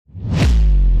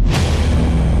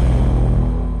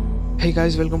Hey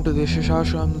guys, welcome to the Show.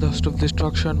 I'm the host of this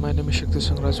talk show, and my name is Shakti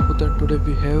Singh Rajput. And today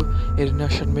we have IRINA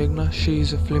Sharmegna. She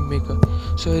is a filmmaker.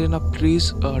 So IRINA,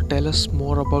 please tell us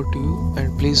more about you,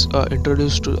 and please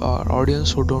introduce to our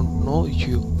audience who don't know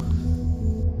you.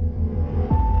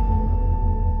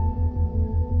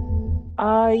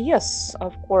 Yes,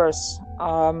 of course.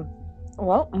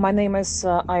 Well, my name is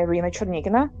IRINA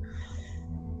Chernikina.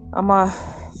 I'm a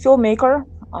filmmaker,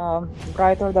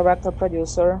 writer, director,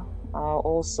 producer,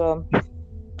 also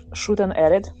shoot and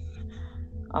edit.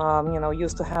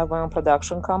 Used to have my own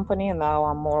production company, and now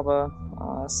I'm more of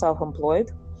a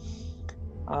self-employed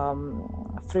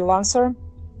freelancer.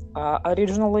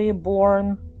 Originally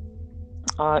born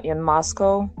in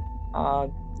Moscow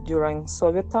during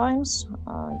Soviet times,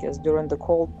 I guess during the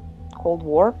Cold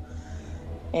War,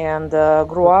 and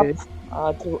grew up Okay.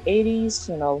 through 80s,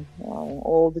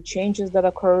 all the changes that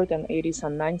occurred in 80s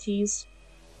and 90s.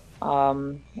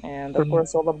 And of Mhm.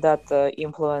 course, all of that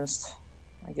influenced,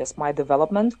 I guess, my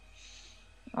development.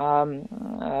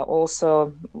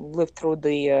 Also lived through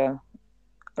the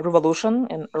revolution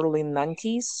in early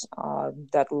 90s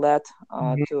that led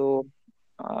Mhm. to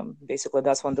basically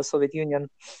that's when the Soviet Union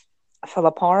fell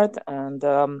apart and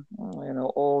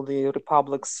all the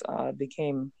republics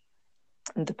became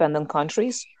independent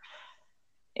countries.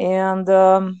 And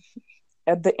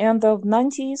at the end of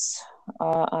 90s,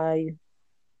 I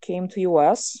came to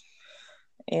US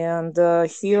and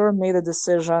here made a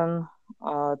decision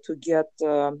to get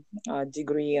a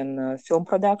degree in film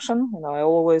production. I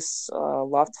always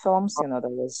loved films. That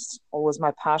was always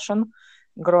my passion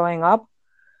growing up.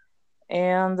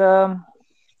 And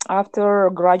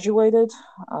after graduated,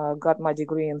 got my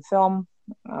degree in film,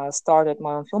 started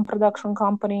my own film production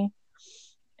company,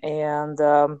 and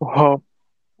Wow.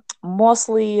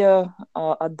 mostly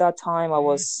at that time I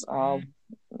was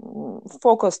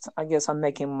focused, I guess, on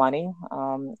making money.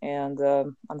 And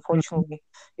Mhm. unfortunately,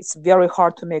 it's very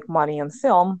hard to make money in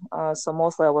film. So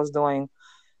mostly I was doing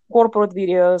corporate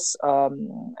videos,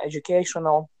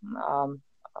 educational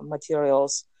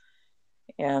materials,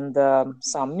 and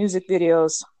some music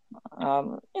videos.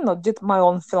 Did my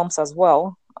own films as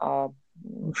well,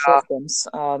 short Yeah. films.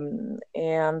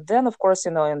 And then, of course,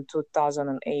 in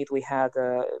 2008, we had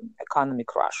an economy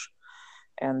crash,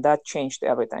 and that changed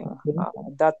everything. Okay.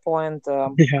 At that point,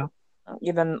 Yeah.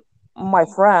 even my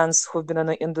friends who've been in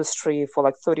the industry for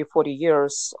like 30, 40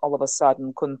 years all of a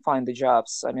sudden couldn't find the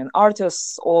jobs. I mean,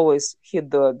 artists always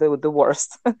hit the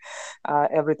worst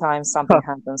every time something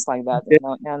happens like that, Okay.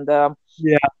 and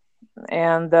Yeah.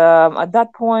 at that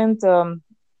point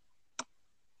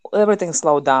everything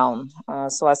slowed down.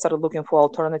 So I started looking for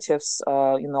alternatives,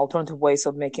 alternative ways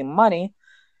of making money,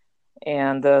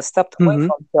 and stepped away Mhm.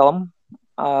 from film,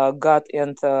 got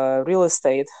into real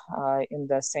estate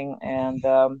investing, and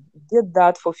did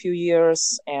that for a few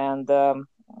years, and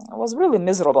I was really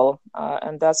miserable.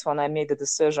 And that's when I made the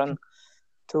decision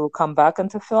to come back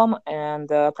into film. And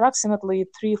approximately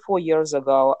 3, 4 years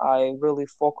ago, I really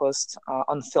focused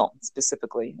on film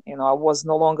specifically. I was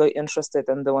no longer interested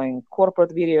in doing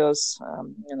corporate videos,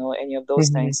 any of those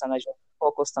Mhm. things, and I just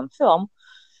focused on film.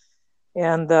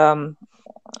 And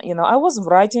I was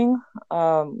writing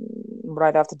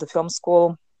right after the film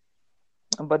school,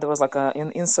 but there was like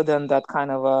an incident that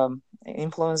kind of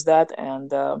influenced that,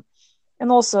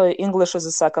 and also English as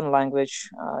a second language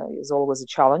is always a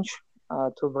challenge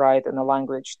to write in a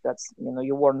language that's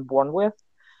you weren't born with.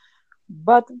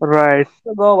 But Right.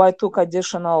 ago I took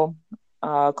additional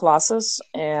classes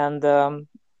and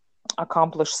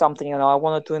accomplished something. I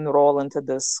wanted to enroll into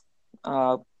this.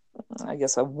 I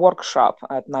guess a workshop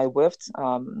at NIWIFT.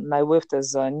 NIWIFT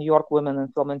is New York Women in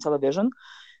Film and Television.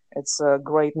 It's a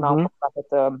great Mhm. non-profit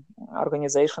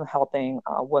organization helping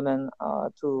women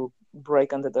to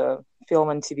break into the film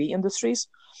and TV industries.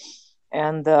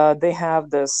 And they have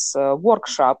this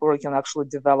workshop where you can actually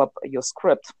develop your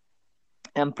script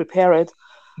and prepare it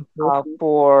Okay.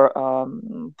 for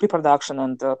pre-production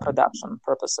and production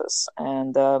purposes.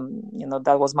 And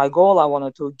that was my goal. I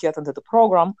wanted to get into the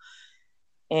program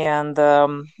and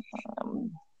um,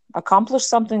 accomplish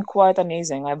something quite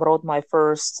amazing. I wrote my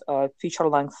first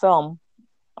feature-length film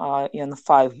in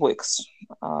 5 weeks,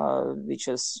 which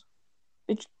is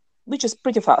which which is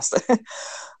pretty fast.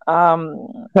 um,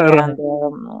 Right.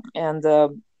 and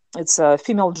it's a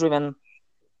female-driven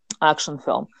action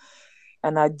film,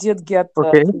 and I did get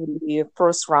Okay. through the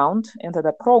first round into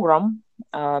the program,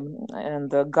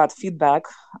 and got feedback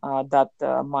that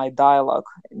my dialogue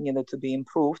needed to be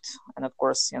improved, and of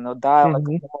course, dialogue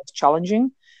Mhm. was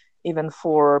challenging even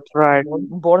for Right. people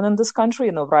born in this country,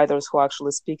 writers who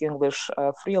actually speak English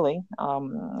freely.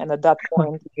 And at that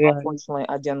point, Right. unfortunately,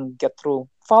 I didn't get through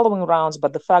following rounds,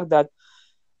 but the fact that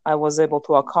I was able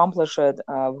to accomplish it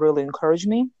really encouraged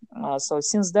me. So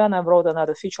since then, I wrote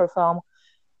another feature film,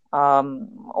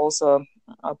 also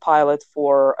a pilot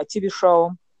for a TV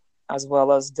show, as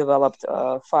well as developed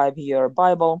a 5-year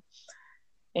Bible.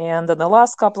 And in the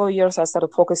last couple of years, I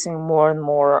started focusing more and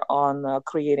more on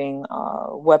creating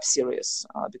web series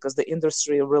because the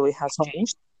industry really has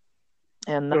changed.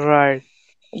 And Right.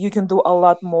 you can do a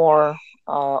lot more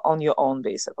on your own,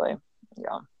 basically.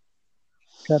 Yeah.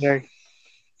 Correct.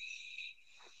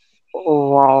 Oh,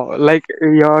 wow. Like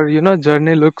your,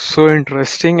 journey looks so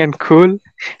interesting and cool.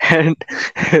 And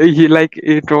you like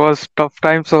it was tough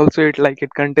times also.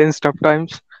 It contains tough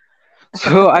times.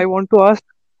 So I want to ask,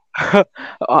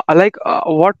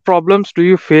 what problems do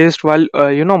you faced while,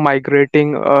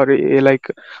 migrating or like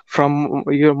from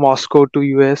your Moscow to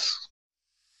US?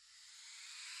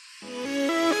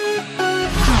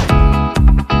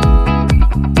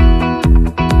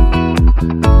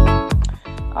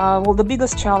 Well, the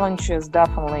biggest challenge is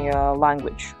definitely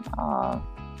language.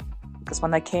 Because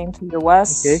when I came to the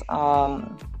US, Okay.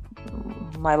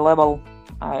 my level,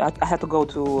 I had to go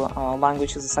to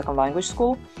language as a second language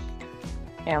school.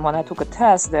 And when I took a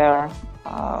test there,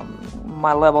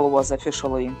 my level was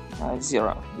officially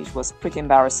 0, which was pretty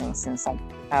embarrassing since I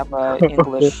have Okay.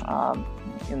 English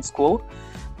in school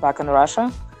back in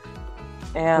Russia.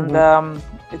 And Mhm.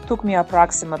 it took me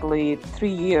approximately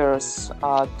 3 years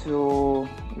to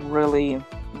really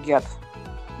get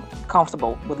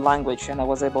comfortable with language, and I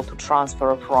was able to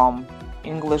transfer from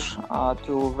English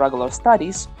to regular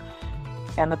studies.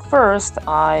 And at first,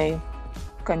 I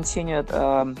continued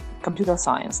computer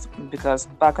science because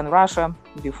back in Russia,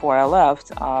 before I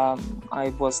left, I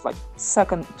was like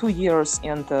 2 years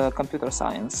into computer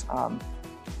science,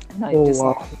 and I Oh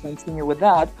decided wow. to continue with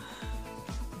that.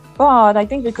 But I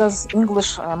think because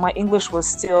English, my English was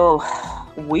still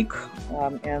weak,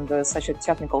 and such a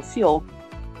technical field,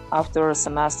 after a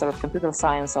semester of computer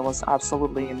science, I was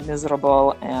absolutely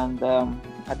miserable. And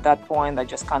at that point, I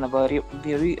just kind of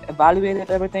re-evaluated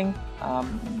everything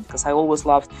because I always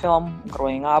loved film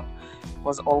growing up,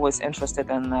 was always interested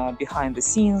in behind the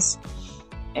scenes.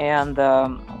 And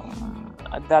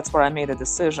that's where I made a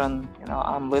decision.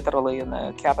 I'm literally in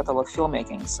the capital of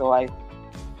filmmaking. So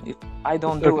if I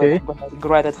don't do it, Okay. I'm going to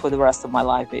regret it for the rest of my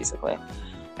life, basically.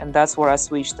 And that's where I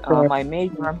switched Right. my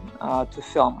major to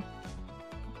film.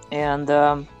 And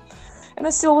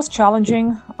it still was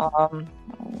challenging,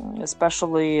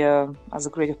 especially as a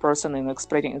creative person, and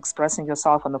expressing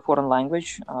yourself in a foreign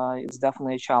language is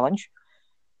definitely a challenge.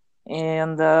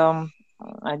 And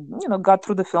I got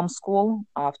through the film school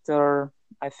after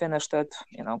I finished it.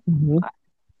 Mhm.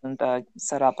 And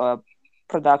set up a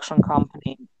production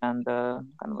company, and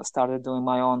kind of started doing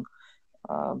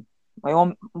uh, my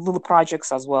own little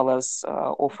projects, as well as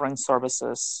offering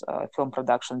services, film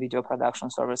production, video production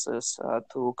services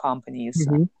to companies,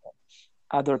 Mhm.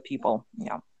 other people.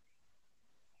 Yeah.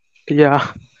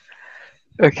 Yeah.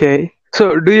 Okay.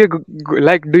 So do you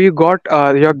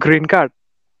got your green card?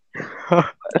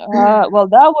 Well,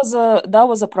 that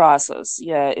was a process.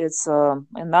 Yeah, it's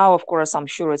and now, of course, I'm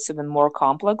sure it's even more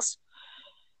complex.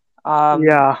 Um,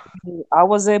 Yeah. I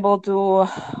was able to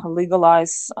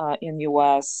legalize in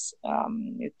US.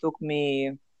 It took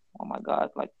me, oh my God,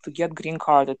 like to get green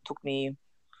card. It took me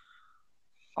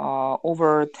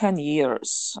over 10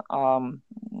 years.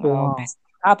 Wow.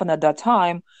 Basically happened at that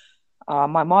time.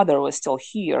 My mother was still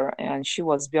here, and she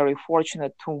was very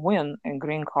fortunate to win a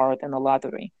green card in a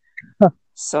lottery.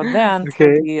 So then for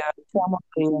Okay. the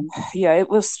family, yeah, it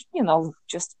was,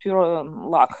 just pure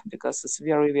luck because it's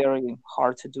very, very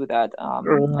hard to do that.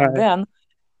 And Right. then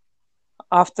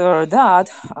after that,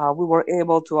 we were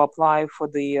able to apply for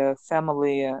the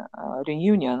family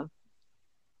reunion,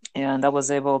 and I was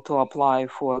able to apply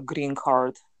for a green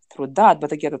card through that.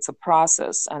 But again, it's a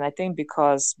process. And I think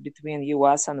because between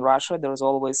US and Russia, there's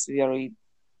always very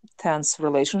tense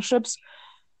relationships.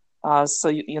 So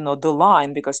the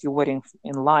line, because you're waiting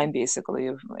in line basically,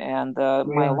 and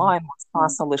my Right. line was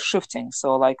constantly shifting.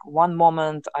 So like one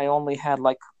moment I only had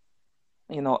like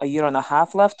a year and a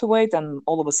half left to wait, and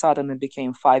all of a sudden it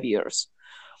became 5 years.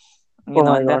 Oh my And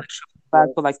then God. it shifted back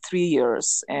to like 3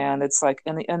 years, and it's like,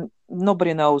 and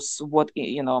nobody knows what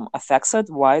affects it,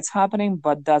 why it's happening,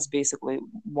 but that's basically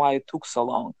why it took so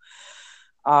long.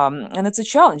 And it's a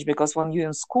challenge because when you're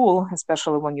in school,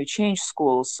 especially when you change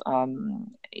schools,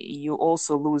 you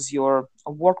also lose your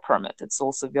work permit. It's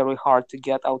also very hard to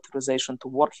get authorization to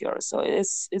work here. So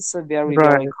it's a very,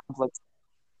 very Right. complex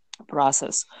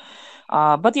process.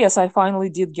 But yes, I finally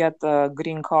did get the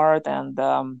green card, and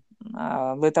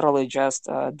literally just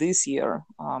this year,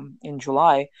 in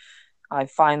July, I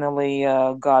finally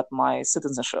got my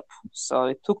citizenship. So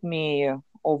it took me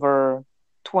over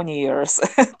 20 years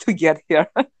to get here.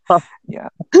 Yeah,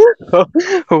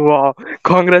 Wow,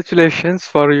 congratulations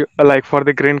for you, like for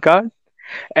the green card.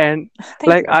 And thank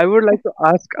like you. I would like to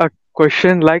ask a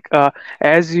question, like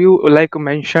as you like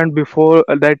mentioned before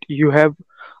that you have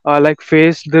like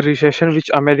faced the recession which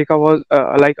America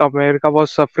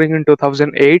was suffering in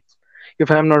 2008, if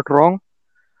I'm not wrong.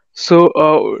 So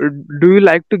do you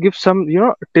like to give some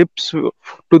tips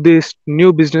to these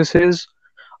new businesses,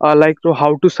 like to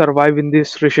how to survive in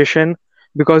this recession,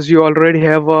 because you already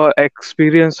have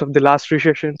experience of the last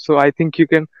recession, so I think you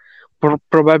can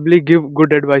probably give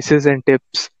good advices and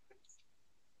tips.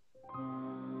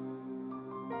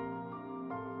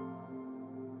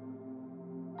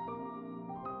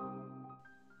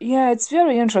 Yeah, it's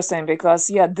very interesting because,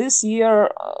 yeah, this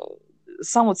year,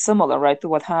 somewhat similar, right, to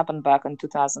what happened back in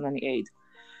 2008.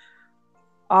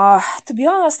 To be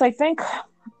honest, I think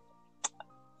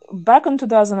back in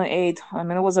 2008, I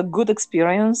mean, it was a good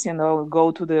experience,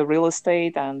 go to the real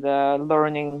estate and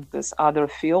learning this other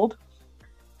field.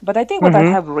 But I think what I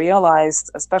Mm-hmm. have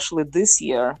realized, especially this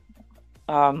year,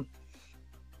 um,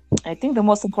 I think the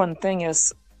most important thing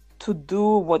is to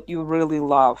do what you really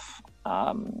love.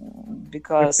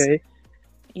 Because, Okay.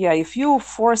 yeah, if you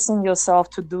forcing yourself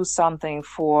to do something,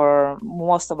 for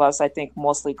most of us, I think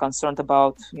mostly concerned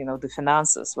about, the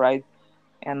finances, right?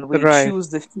 And we Right. choose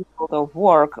the field of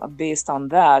work based on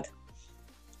that.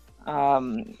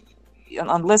 Um, and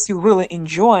unless you're really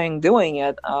enjoying doing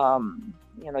it,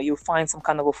 you find some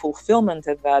kind of a fulfillment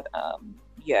in that.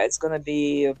 Yeah, it's gonna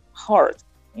be hard,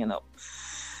 you know.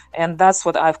 And that's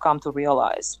what I've come to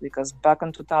realize, because back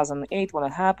in 2008, when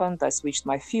it happened, I switched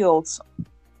my fields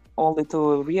only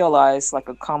to realize, like,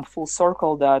 a come full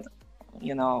circle, that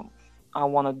you know I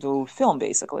want to do film,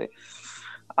 basically.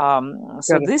 So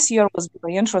Correct. this year was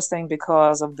really interesting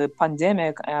because of the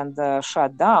pandemic and the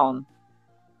shutdown.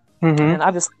 Mm-hmm. And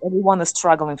obviously, everyone is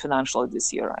struggling financially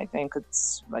this year. I think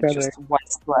it's like just Correct.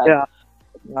 widespread.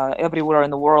 Yeah. Everywhere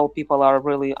in the world, people are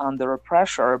really under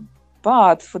pressure.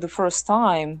 But for the first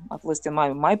time, at least in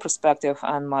my perspective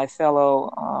and my fellow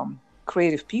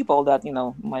creative people, that,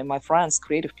 my friends,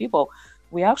 creative people,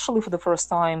 we actually, for the first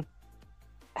time,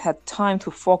 had time to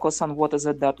focus on what is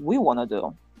it that we want to do,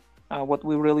 what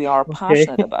we really are Okay.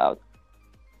 passionate about.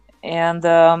 And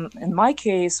in my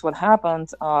case, what happened,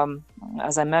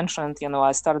 as I mentioned,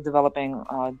 I started developing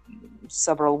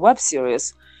several web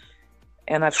series,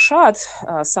 and I've shot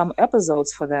some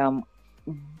episodes for them.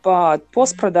 But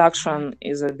post production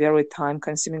is a very time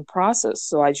consuming process,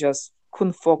 so I just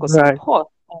couldn't focus on Right. post.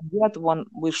 And yet, when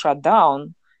we shut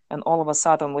down, and all of a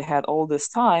sudden we had all this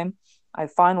time, I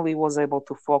finally was able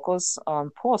to focus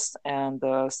on post and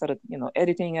started,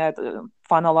 editing it,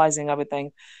 finalizing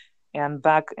everything. And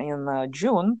back in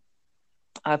June,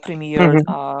 I premiered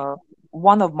Mm-hmm.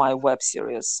 one of my web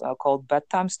series called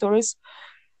Bedtime Stories.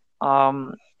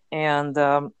 Um, and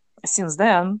since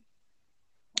then,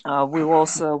 we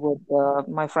also, with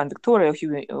my friend Victoria,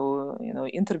 who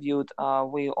interviewed,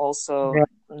 we also Right.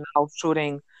 now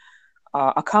shooting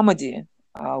a comedy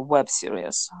web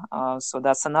series. So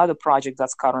that's another project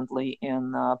that's currently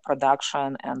in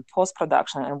production and post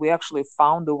production, and we actually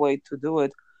found a way to do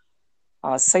it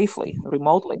safely,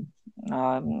 remotely.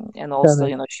 And also,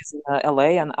 Correct. she's in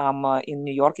LA and I'm in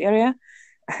New York area,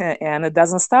 and it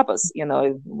doesn't stop us.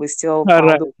 We still All found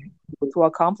right. a way to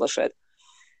accomplish it.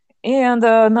 And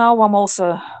now I'm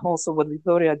also with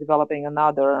Victoria developing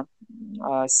another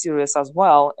series as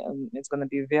well, and it's going to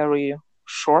be very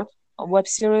short web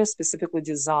series, specifically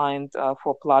designed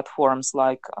for platforms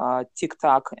like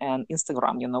TikTok and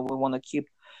Instagram. We want to keep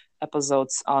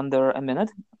episodes under a minute,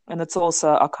 and it's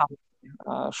also a comedy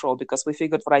show, because we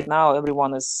figured right now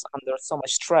everyone is under so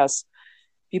much stress.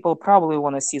 People probably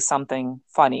want to see something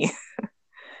funny.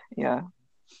 Yeah.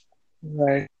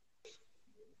 Right.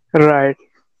 Right.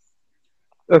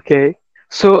 Okay.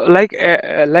 So like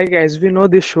as we know,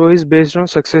 this show is based on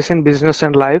success in business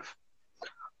and life.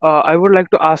 I would like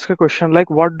to ask a question, like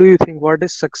what do you think, what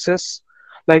is success?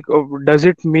 Like does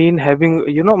it mean having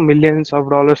millions of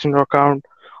dollars in your account,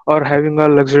 or having a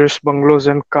luxurious bungalows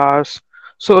and cars?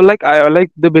 So like I like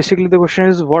the basically the question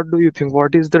is, what do you think,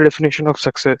 what is the definition of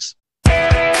success?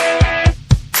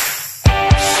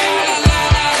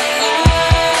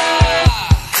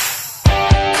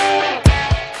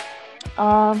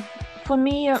 Um, for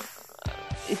me,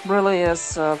 it really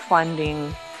is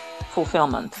finding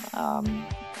fulfillment.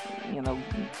 You know,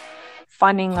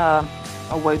 finding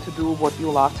a way to do what you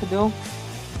love to do.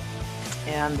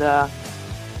 And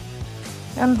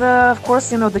of course,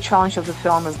 the challenge of the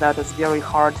film is that it's very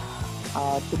hard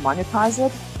to monetize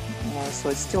it. So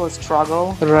it's still a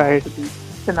struggle Right. to be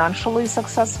financially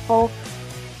successful.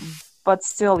 But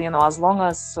still, as long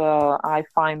as I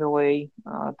find a way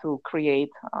to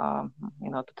create,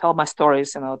 to tell my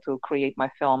stories, to create my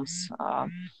films,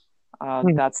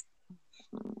 Mhm.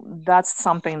 that's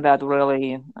something that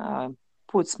really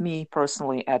puts me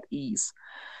personally at ease.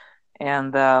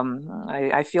 And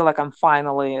I feel like I'm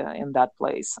finally in that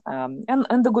place.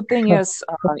 And the good thing is,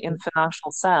 in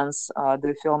financial sense,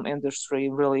 the film industry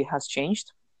really has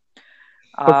changed.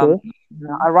 Um, Okay.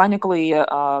 Ironically,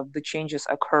 the changes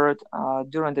occurred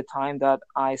during the time that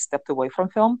I stepped away from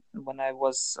film when I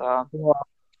was Wow.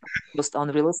 focused on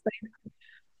real estate.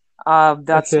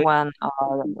 That's Okay. when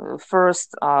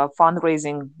first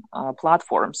fundraising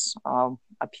platforms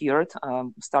appeared,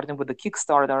 starting with the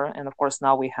Kickstarter, and of course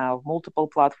now we have multiple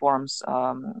platforms,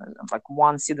 like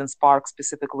one Seed and Spark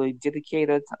specifically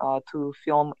dedicated to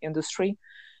film industry.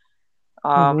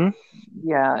 Uh, Mm-hmm.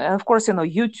 yeah, and of course,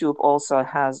 YouTube also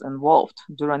has involved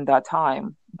during that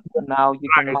time. Now you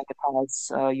can Right.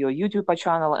 monetize your YouTube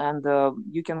channel, and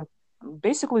you can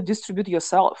basically distribute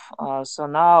yourself. So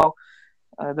now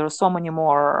there are so many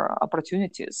more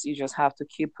opportunities. You just have to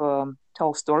keep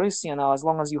tell stories. As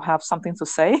long as you have something to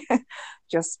say,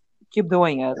 just keep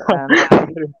doing it. And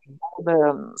all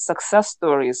the success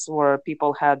stories where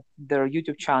people had their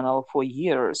YouTube channel for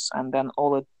years, and then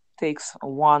all it takes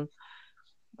one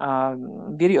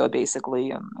video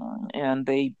basically, and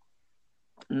they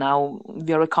now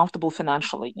very comfortable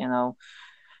financially.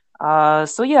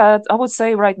 So yeah, I would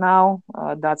say right now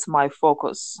that's my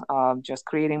focus. Just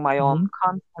creating my own Mm-hmm.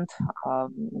 content,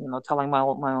 telling my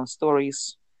own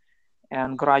stories,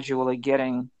 and gradually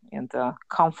getting into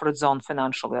comfort zone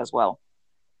financially as well.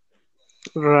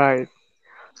 Right.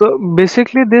 So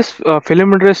basically, this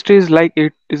film industry is like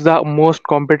it is the most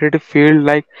competitive field.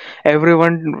 Like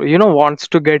everyone, wants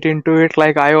to get into it.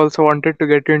 Like I also wanted to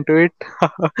get into it.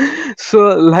 So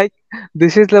like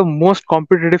this is the most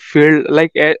competitive field.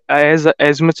 Like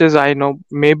as much as I know,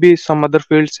 maybe some other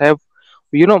fields have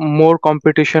more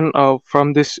competition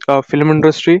from this film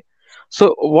industry.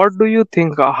 So what do you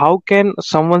think? How can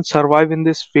someone survive in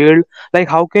this field? Like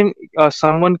how can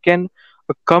someone can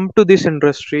come to this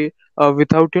industry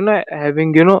without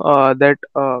having that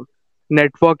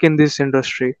network in this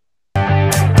industry?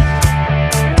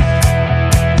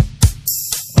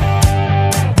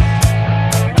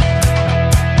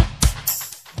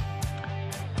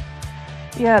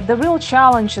 Yeah, the real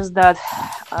challenge is that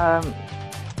um,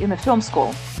 in a film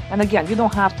school, and again, you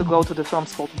don't have to go to the film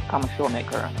school to become a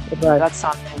filmmaker. Right. That's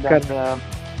something that Correct.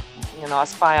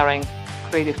 aspiring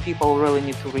creative people really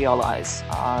need to realize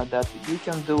that you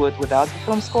can do it without the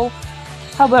film school.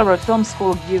 However, film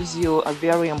school gives you a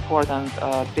very important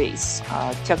base,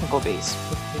 technical base.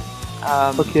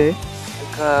 Um, Okay.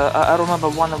 I remember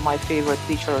one of my favorite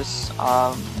teachers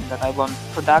that I learned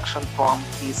production from.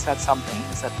 He said something.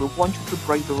 He said, "We want you to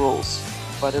break the rules,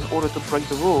 but in order to break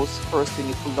the rules, first you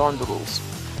need to learn the rules."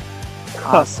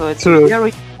 So it's a True.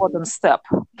 very important step.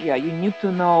 Yeah, you need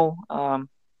to know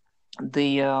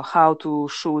the how to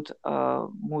shoot a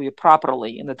movie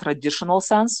properly in the traditional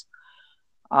sense,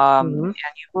 Mm-hmm.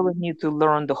 and you really need to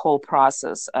learn the whole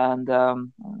process. And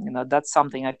that's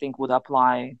something I think would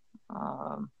apply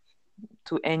um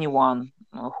to anyone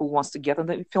who wants to get in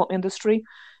the film industry,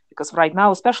 because right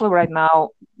now, especially right now,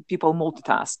 people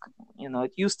multitask.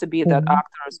 It used to be that Mm-hmm.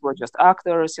 actors were just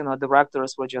actors,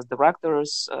 directors were just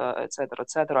directors, etc.,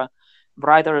 etc.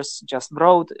 Writers just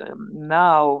wrote.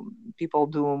 Now people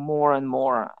do more and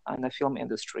more in the film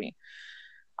industry.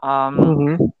 Um,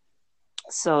 Mm-hmm.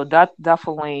 so that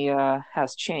definitely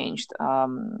has changed,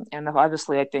 and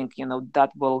obviously I think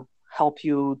that will help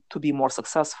you to be more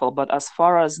successful. But as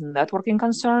far as networking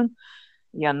concerned,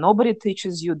 yeah, nobody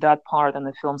teaches you that part in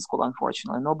the film school,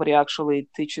 unfortunately. Nobody actually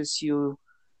teaches you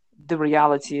the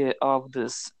reality of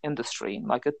this industry.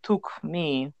 Like, it took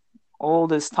me all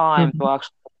this time Mm-hmm. to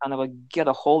actually kind of get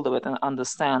a hold of it and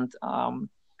understand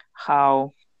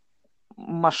how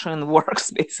machine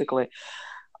works, basically.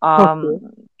 um, Okay.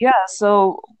 yeah,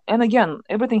 so, and again,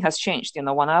 everything has changed.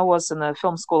 When I was in a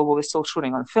film school, we were still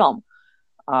shooting on film.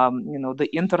 The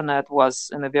internet was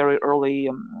in a very early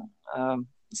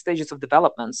stages of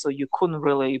development, so you couldn't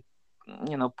really,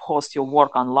 post your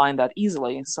work online that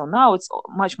easily. So now it's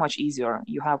much, much easier.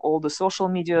 You have all the social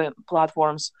media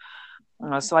platforms.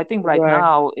 So I think right Right.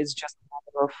 now it's just a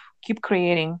matter of keep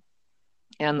creating,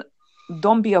 and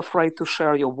don't be afraid to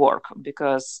share your work,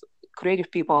 because creative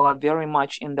people are very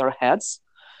much in their heads.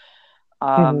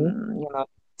 Mm-hmm.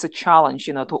 It's a challenge,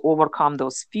 to overcome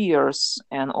those fears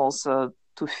and also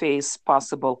to face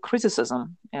possible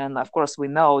criticism. And of course, we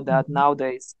know that Mm-hmm.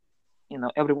 nowadays,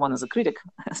 everyone is a critic,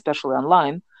 especially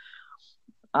online.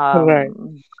 Right.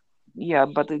 Um, yeah,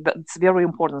 but it's a very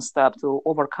important step to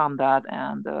overcome that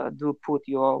and do put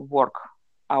your work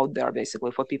out there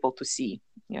basically for people to see.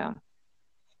 Yeah.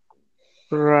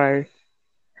 Right.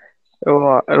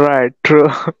 Oh, right. True.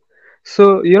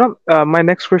 So, my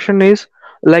next question is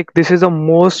like this is the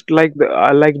most like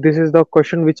this is the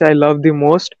question which I love the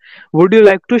most. Would you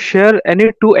like to share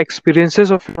any two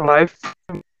experiences of your life,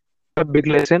 a big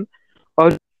lesson,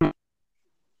 or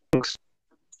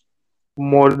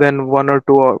more than one or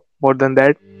two or more than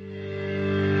that?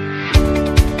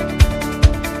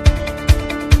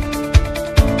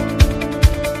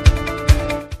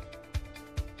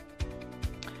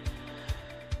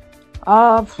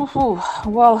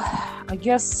 Well, I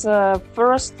guess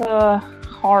first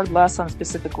hard lesson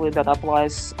specifically that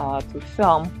applies to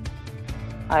film,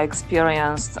 I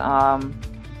experienced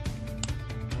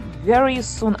very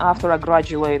soon after I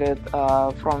graduated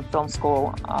from film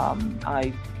school.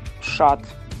 I shot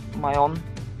my own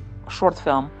short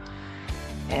film,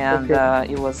 and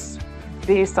Okay. it was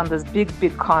based on this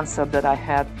big concept that I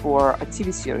had for a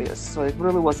TV series. So it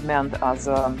really was meant as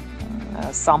a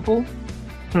sample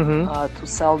Mm-hmm. to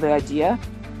sell the idea.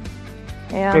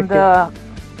 And Okay.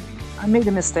 I made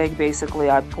a mistake. Basically,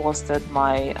 I posted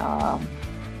my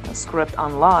script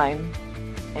online,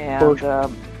 Oh,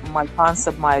 and my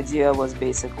concept, my idea was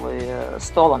basically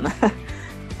stolen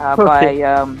okay. by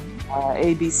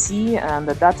ABC. And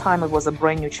at that time, it was a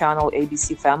brand new channel,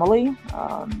 ABC Family.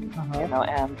 Uh-huh.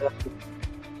 And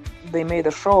they made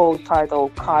a show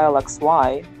titled Kyle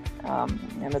XY.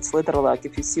 And it's literally like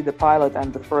if you see the pilot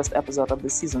and the first episode of the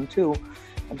season 2,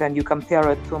 and then you compare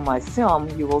it to my film,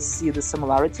 you will see the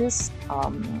similarities.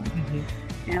 Mm-hmm.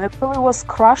 And it really was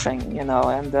crushing,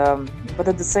 and but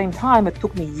at the same time, it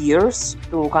took me years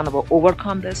to kind of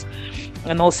overcome this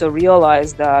and also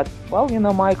realize that, well,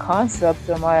 my concept,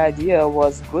 my idea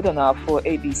was good enough for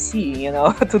ABC,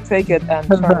 to take it and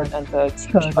turn it into a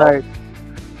TV show. Right.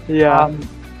 Yeah. Um,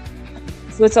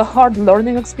 so it's a hard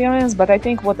learning experience, but I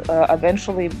think what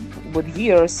eventually, with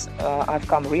years, I've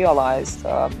come realized,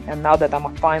 and now that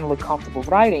I'm finally comfortable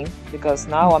writing, because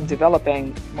now I'm Mm-hmm.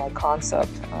 developing my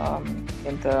concept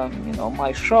into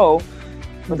my show,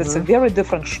 but it's a Mm-hmm. very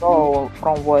different show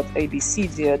from what ABC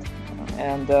did,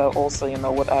 and also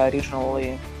what I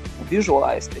originally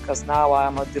visualized, because now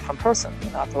I'm a different person,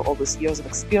 after all these years of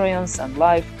experience and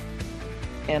life,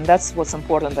 and that's what's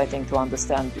important, I think, to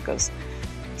understand, because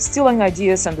stealing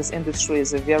ideas in this industry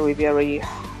is a very,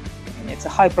 it's a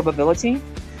high probability.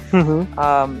 Mm-hmm.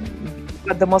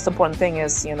 But the most important thing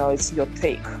is, it's your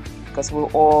take, because we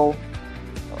all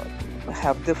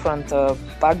have different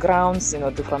backgrounds,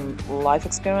 different life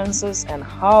experiences, and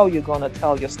how you're going to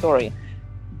tell your story.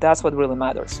 That's what really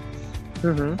matters.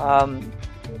 Mm-hmm.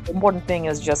 The important thing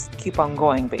is just keep on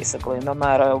going, basically, no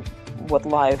matter what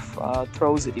life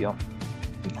throws at you.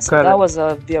 So that Correct. was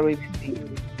a very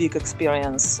big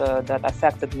experience that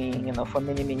affected me, for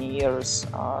many years.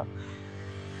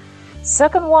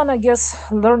 Second one, I guess,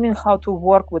 learning how to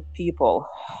work with people.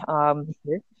 Um,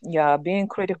 Okay. yeah, being a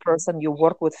creative person, you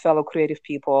work with fellow creative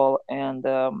people, and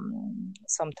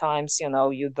sometimes,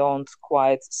 you don't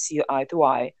quite see eye to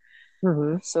eye.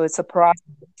 Mm-hmm. So it's a process,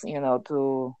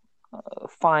 to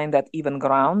find that even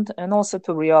ground, and also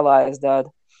to realize that,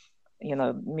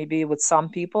 maybe with some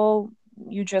people,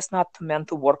 you're just not meant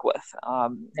to work with.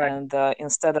 Right. And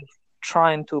instead of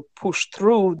trying to push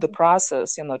through the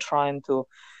process, trying to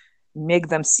make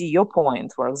them see your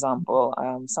point, for example,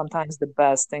 sometimes the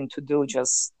best thing to do,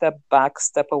 just step back,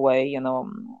 step away,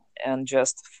 and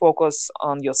just focus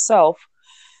on yourself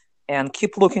and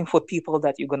keep looking for people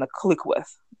that you're going to click with.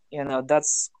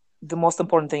 That's the most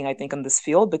important thing, I think, in this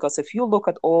field, because if you look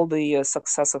at all the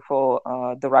successful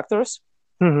directors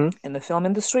Mm-hmm. in the film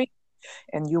industry,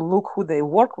 and you look who they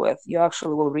work with, you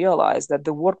actually will realize that they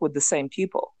work with the same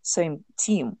people, same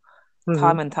team, Mm-hmm.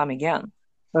 time and time again.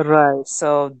 Right.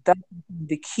 So that's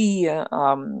the key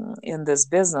in this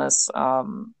business,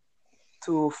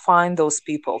 to find those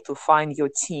people, to find your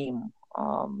team,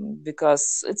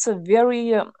 because it's a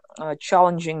very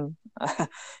challenging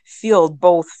field,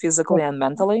 both physically and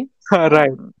mentally, Right.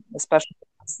 especially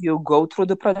as you go through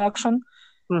the production.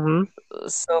 Mm-hmm.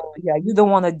 So yeah, you don't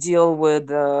want to deal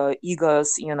with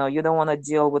egos. You don't want to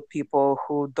deal with people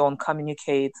who don't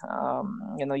communicate.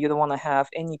 You don't want to have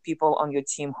any people on your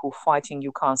team who fighting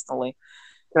you constantly,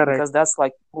 Correct. because that's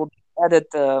like added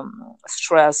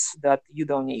stress that you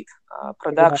don't need.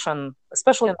 Production,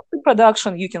 especially in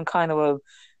pre-production, you can kind of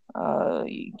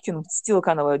you can still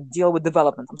kind of deal with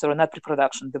development. I'm sorry, not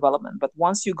pre-production, development. But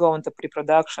once you go into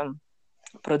pre-production,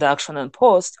 production, and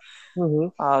post,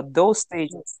 those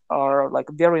stages are like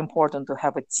very important to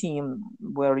have a team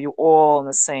where you're all on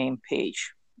the same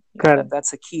page. Correct.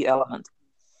 That's a key element.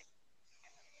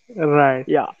 Right.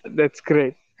 Yeah, that's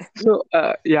great. So,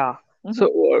 yeah.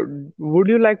 So, would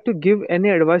you like to give any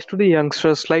advice to the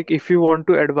youngsters? Like, if you want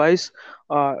to advise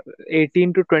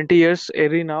 18 to 20 years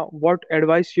Irina, what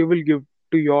advice you will give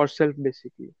to yourself,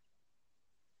 basically,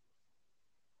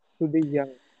 to the young?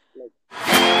 Like,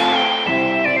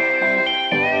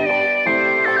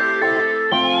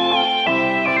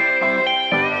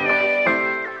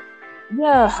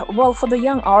 Yeah, well, for the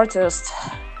young artist,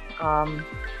 I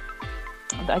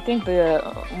think the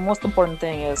most important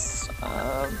thing is,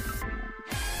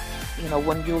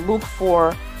 when you look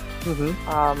for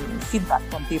feedback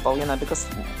from people, because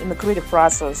in the creative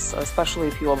process, especially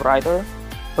if you're a writer,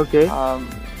 okay.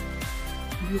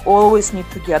 You always need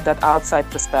to get that outside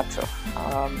perspective,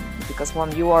 because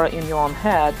when you are in your own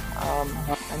head,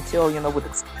 until, with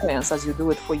experience, as you do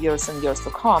it for years and years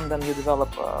to come, then you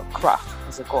develop a craft,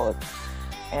 as they call it.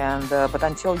 And but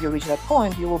until you reach that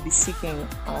point, you will be seeking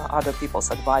other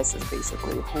people's advices,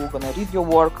 basically, who are going to read your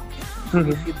work, give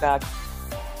you feedback.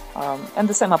 And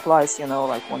the same applies,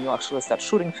 like when you actually start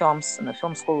shooting films in a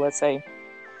film school, let's say,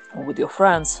 or with your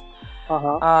friends.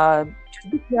 Just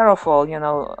be careful,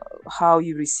 how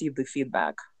you receive the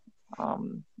feedback.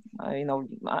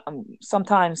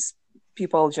 Sometimes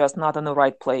people just not in the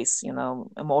right place,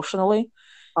 emotionally,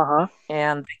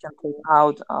 and they can take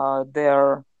out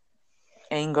their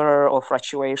anger or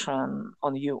frustration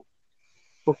on you.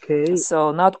 Okay.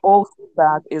 So not all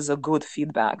feedback is a good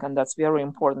feedback, and that's very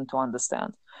important to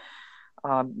understand.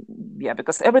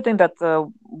 Because everything that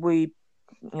we,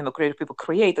 creative people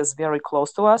create is very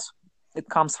close to us. It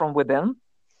comes from within.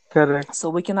 Correct. So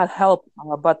we cannot help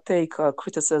but take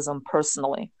criticism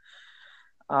personally.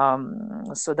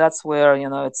 So that's where,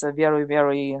 it's a very,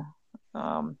 very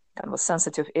kind of a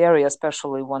sensitive area,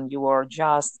 especially when you are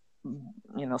just,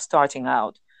 starting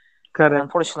out. Correct. And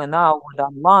unfortunately now with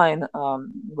online,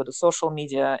 with the social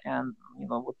media and,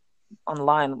 with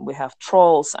online, we have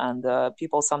trolls and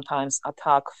people sometimes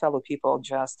attack fellow people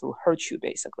just to hurt you,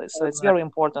 basically. So it's very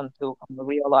important to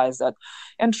realize that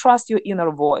and trust your inner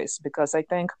voice, because I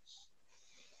think,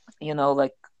 when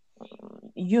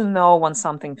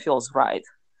something feels right.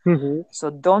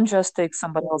 So don't just take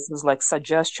somebody else's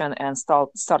suggestion and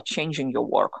start changing your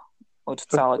work, or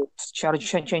start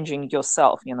changing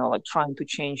yourself, trying to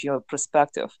change your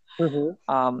perspective.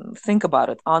 Think about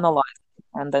it, analyze it,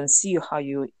 and then see how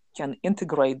you can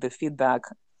integrate the feedback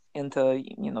into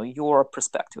your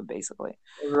perspective, basically.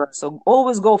 Right. So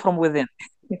always go from within.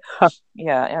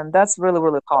 Yeah, and that's really,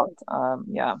 really hard.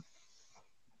 Yeah.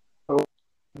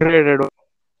 Great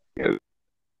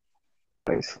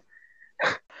advice.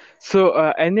 So,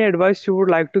 any advice you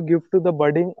would like to give to the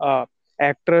budding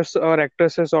actors or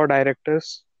actresses or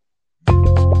directors?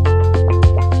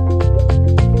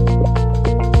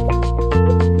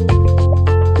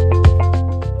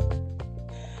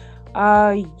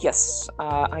 Yes.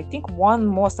 I think one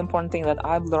most important thing that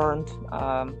I've learned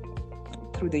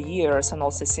through the years, and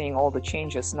also seeing all the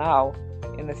changes now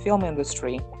in the film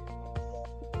industry,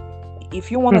 if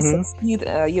you want to succeed,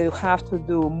 you have to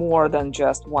do more than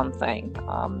just one thing.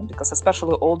 Because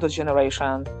especially older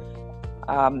generation,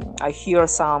 I hear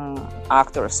some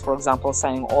actors, for example,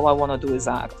 saying, all I want to do is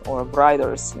act, or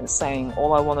writers saying,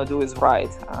 all I want to do is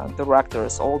write,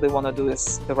 directors, all they want to do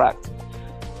is direct.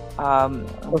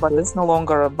 But it's no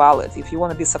longer valid. If you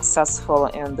want to be successful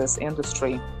in this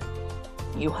industry,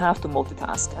 you have to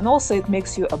multitask. And also it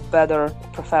makes you a better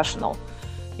professional.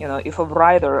 If a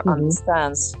writer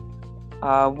understands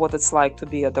what it's like to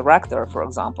be a director, for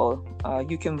example,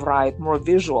 you can write more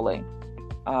visually.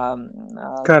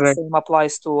 The same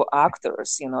applies to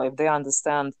actors. If they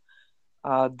understand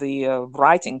the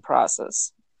writing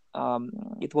process,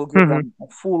 it will give them a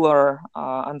fuller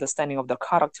understanding of their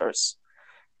characters.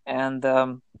 And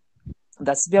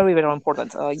that's very, very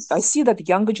important. I see that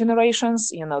younger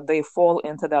generations, they fall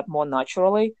into that more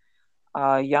naturally.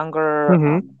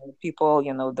 Younger people,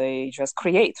 they just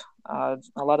create. A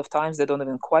lot of times they don't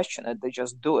even question it; they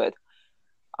just do it.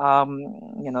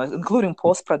 Including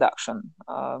post-production,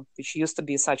 which used to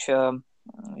be such a,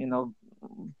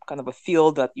 kind of a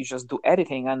field that you just do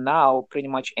editing, and now pretty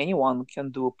much anyone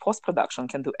can do post-production,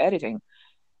 can do editing.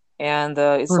 And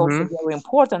it's also very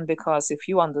important, because if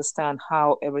you understand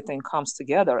how everything comes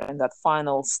together in that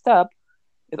final step,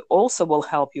 it also will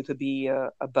help you to be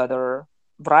a better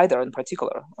writer in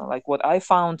particular. Like what I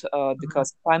found,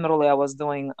 because primarily I was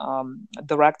doing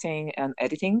directing and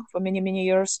editing for many, many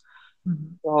years.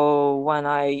 Mhm. So when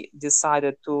I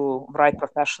decided to write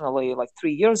professionally like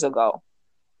 3 years ago,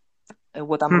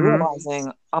 what I'm Mhm.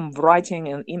 realizing, I'm writing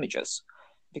in images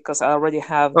because I already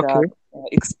have that Okay.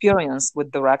 experience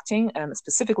with directing and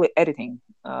specifically editing.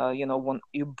 When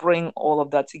you bring all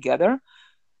of that together,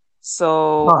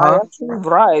 so I Uh-huh. actually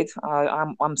write.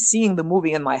 I'm seeing the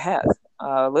movie in my head.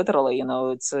 Literally,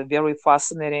 it's a very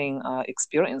fascinating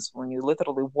experience when you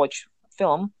literally watch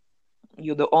film.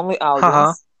 You're the only Uh-huh.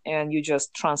 audience, and you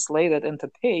just translate it into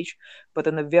page, but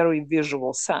in a very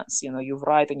visual sense. You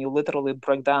write and you literally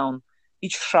break down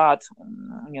each shot,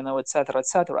 etc.,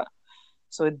 etc.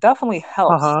 So it definitely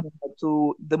helps Uh-huh.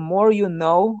 to the more you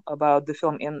know about the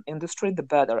film industry, the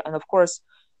better. And of course,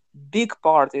 big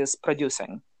part is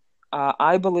producing.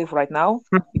 I believe right now,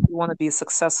 if you want to be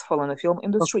successful in the film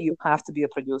industry, you have to be a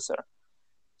producer.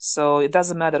 So it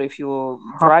doesn't matter if you're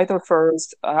Uh-huh. writer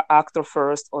first, actor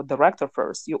first, or director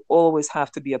first. You always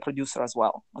have to be a producer as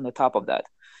well on the top of that,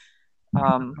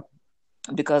 um,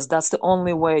 because that's the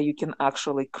only way you can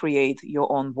actually create your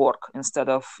own work instead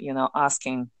of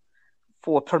asking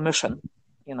for permission.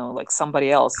 Like somebody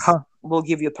else Huh. will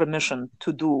give you permission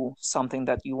to do something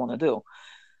that you want to do.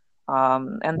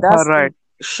 And that's the Right.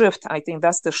 shift. I think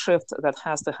that's the shift that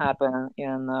has to happen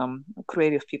in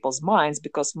creative people's minds,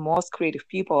 because most creative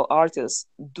people, artists,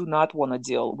 do not want to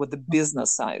deal with the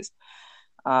business side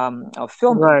of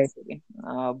film Right. industry.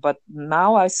 But now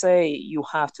I say you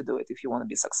have to do it if you want to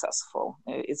be successful.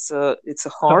 It's a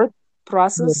Huh. hard Yeah.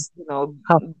 process,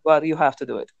 Huh. but you have to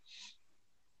do it.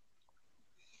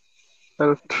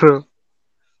 Well, true.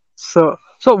 So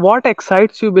what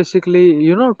excites you basically,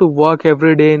 to work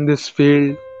every day in this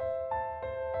field?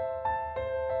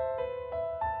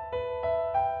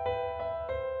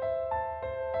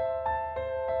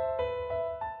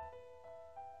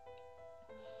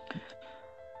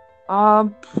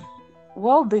 Um,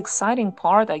 well, the exciting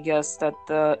part, I guess, that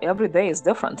every day is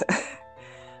different.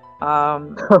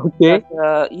 That Okay.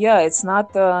 yeah, it's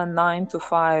not a 9 to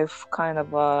 5 kind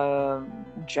of a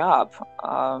job.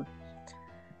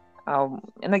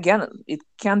 And again, it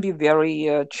can be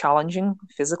very challenging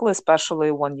physically,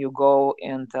 especially when you go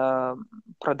into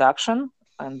production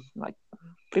and like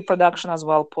pre-production as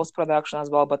well, post-production as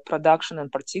well, but production in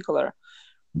particular.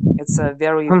 It's a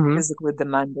very Mm-hmm. physically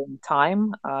demanding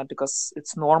time because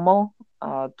it's normal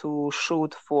to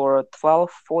shoot for 12,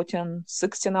 14,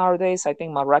 16-hour days. I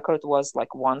think my record was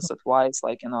like once or twice,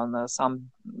 like, on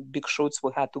some big shoots,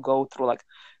 we had to go through like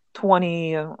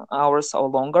 20 hours or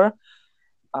longer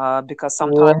because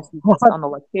sometimes What? you're just on a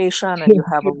location and you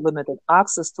have a limited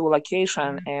access to a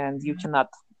location and you cannot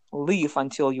leave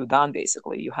until you're done,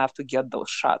 basically. You have to get those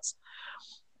shots.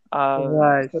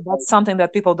 Right. So that's something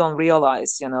that people don't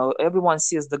realize. Everyone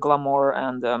sees the glamour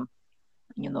and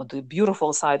the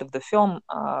beautiful side of the film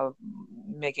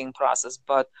making process,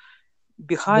 but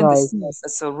behind the Right. scenes,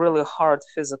 it's a really hard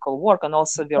physical work and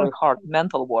also very hard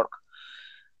mental work.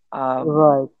 Um,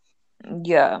 Right.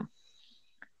 yeah.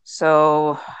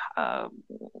 So, uh,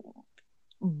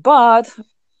 but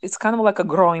it's kind of like a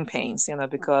growing pains,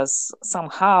 because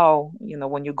somehow,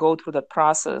 when you go through that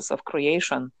process of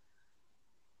creation,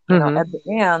 Mm-hmm. at the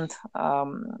end,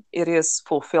 it is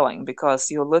fulfilling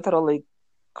because you literally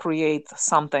create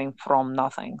something from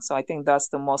nothing. So I think that's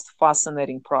the most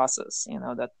fascinating process,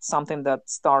 that something that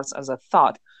starts as a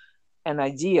thought, an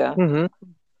idea, Mm-hmm.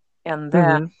 and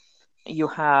then Mm-hmm. you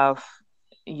have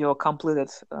your completed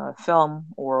film,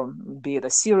 or be it a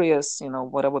series,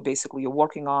 whatever basically you're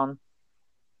working on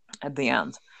at the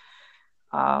end.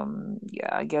 Yeah,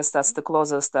 I guess that's the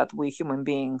closest that we human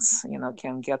beings,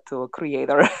 can get to a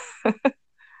creator.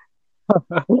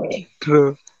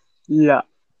 True. Yeah.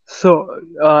 So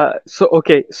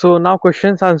okay. So now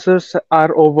questions answers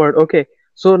are over. Okay.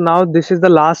 So now this is the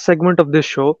last segment of this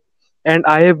show, and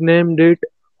I have named it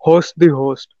 "Host the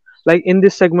Host." Like in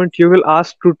this segment, you will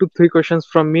ask 2 to 3 questions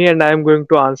from me, and I am going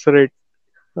to answer it.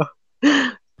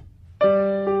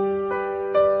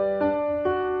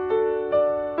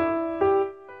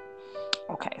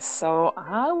 Okay, so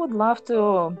I would love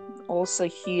to also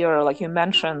hear, like you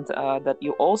mentioned, that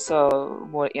you also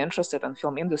were interested in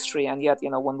film industry, and yet,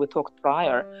 when we talked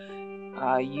prior,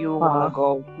 you want to Uh-huh.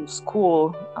 go to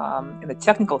school in a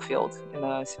technical field, in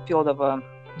a field of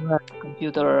Right.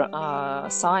 computer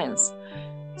science.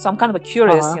 So I'm kind of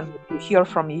curious, Uh-huh. to hear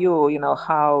from you,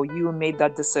 how you made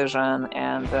that decision,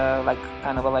 and like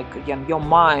kind of like again your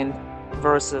mind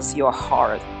versus your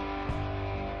heart.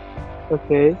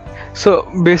 Okay. So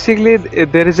basically,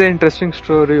 there is an interesting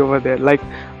story over there. Like,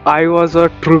 I was a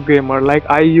true gamer. Like,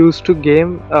 I used to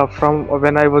game from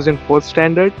when I was in fourth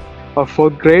standard or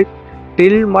fourth grade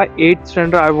till my eighth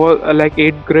standard. I was like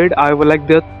eighth grade. I was like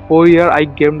that 4 year. I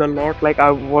gamed a lot. Like,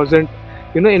 I wasn't,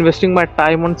 investing my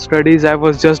time on studies. I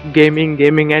was just gaming,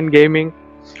 gaming, and gaming.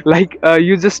 Like,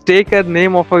 you just take a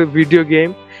name of a video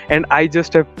game, and I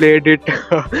just have played it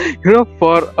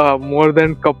for more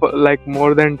than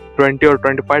 20 or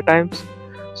 25 times.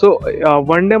 So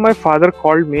one day my father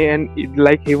called me, and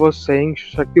like he was saying,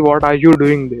 Shakti, what are you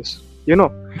doing this,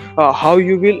 how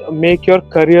you will make your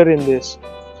career in this.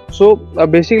 So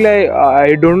basically,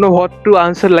 I don't know what to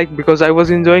answer, like, because I was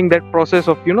enjoying that process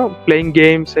of playing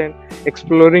games and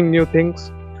exploring new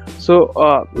things. So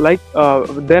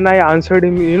then I answered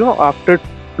him, after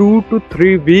 2 to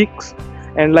 3 weeks.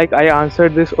 And like, I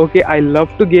answered this, okay, I love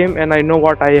to game and I know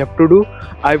what I have to do.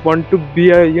 I want to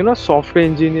be a software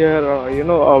engineer,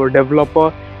 or a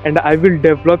developer, and I will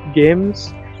develop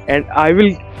games, and I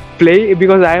will play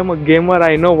because I am a gamer.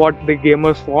 I know what the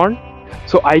gamers want,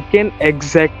 so I can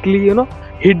exactly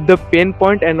hit the pain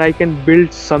point, and I can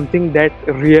build something that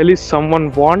really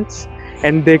someone wants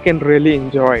and they can really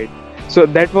enjoy it. So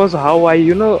that was how I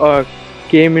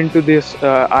came into this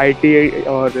IT,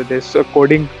 or this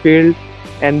coding field.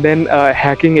 And then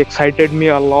hacking excited me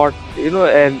a lot,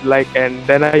 and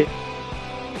then I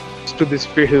to this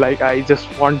field, like, I just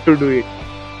want to do it.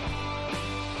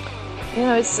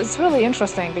 It's really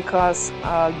interesting because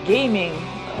gaming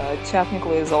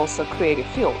technically is also a creative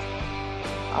field.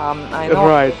 I know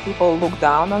Right. people look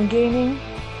down on gaming,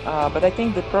 but I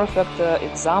think the perfect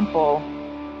example,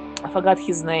 I forgot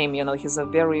his name. He's a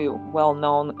very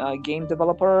well-known game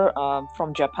developer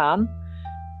from Japan.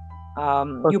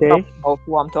 You Okay. probably know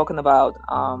who I'm talking about.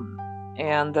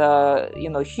 And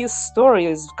his story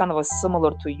is kind of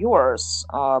similar to yours.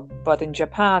 But in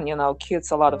Japan,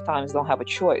 kids a lot of times don't have a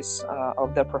choice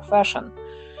of their profession.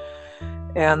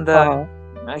 And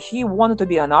he wanted to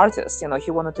be an artist.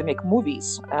 He wanted to make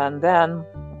movies. And then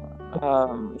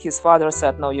his father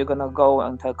said, "No, you're gonna go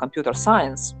into computer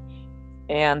science."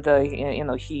 And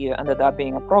he ended up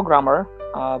being a programmer,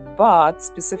 but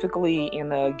specifically in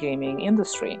the gaming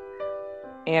industry.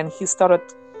 And he started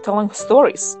telling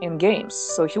stories in games.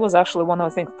 So he was actually one of,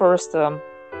 I think, first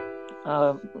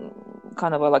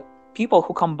kind of like people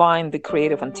who combined the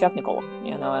creative and technical,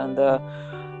 and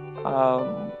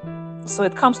so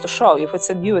it comes to show, if it's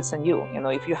in you, it's in you.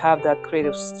 If you have that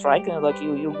creative strike, like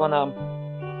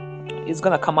it's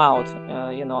gonna come out,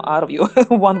 out of you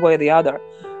one way or the other.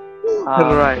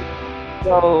 Right.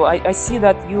 So I see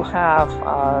that you have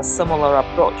a similar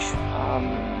approach.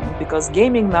 Because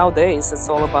gaming nowadays, it's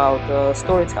all about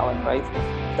storytelling, right?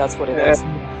 That's what it is.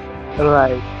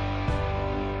 Right.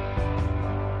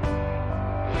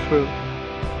 True.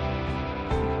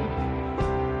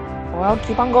 Well,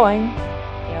 keep on going.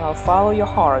 Follow your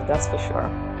heart. That's for sure.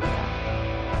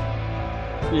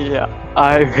 Yeah,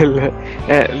 I will.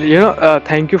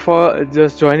 Thank you for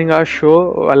just joining our show.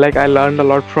 Like, I learned a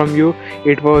lot from you.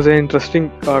 It was an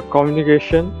interesting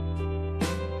communication.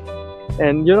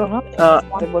 And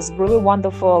it was really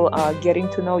wonderful getting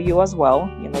to know you as well.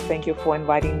 Thank you for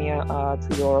inviting me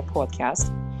to your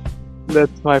podcast.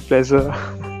 That's my pleasure.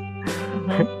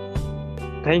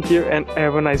 Mm-hmm. Thank you, and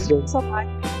have a nice day. So much.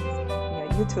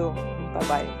 Yeah, you too.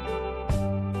 Bye-bye.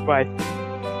 Bye.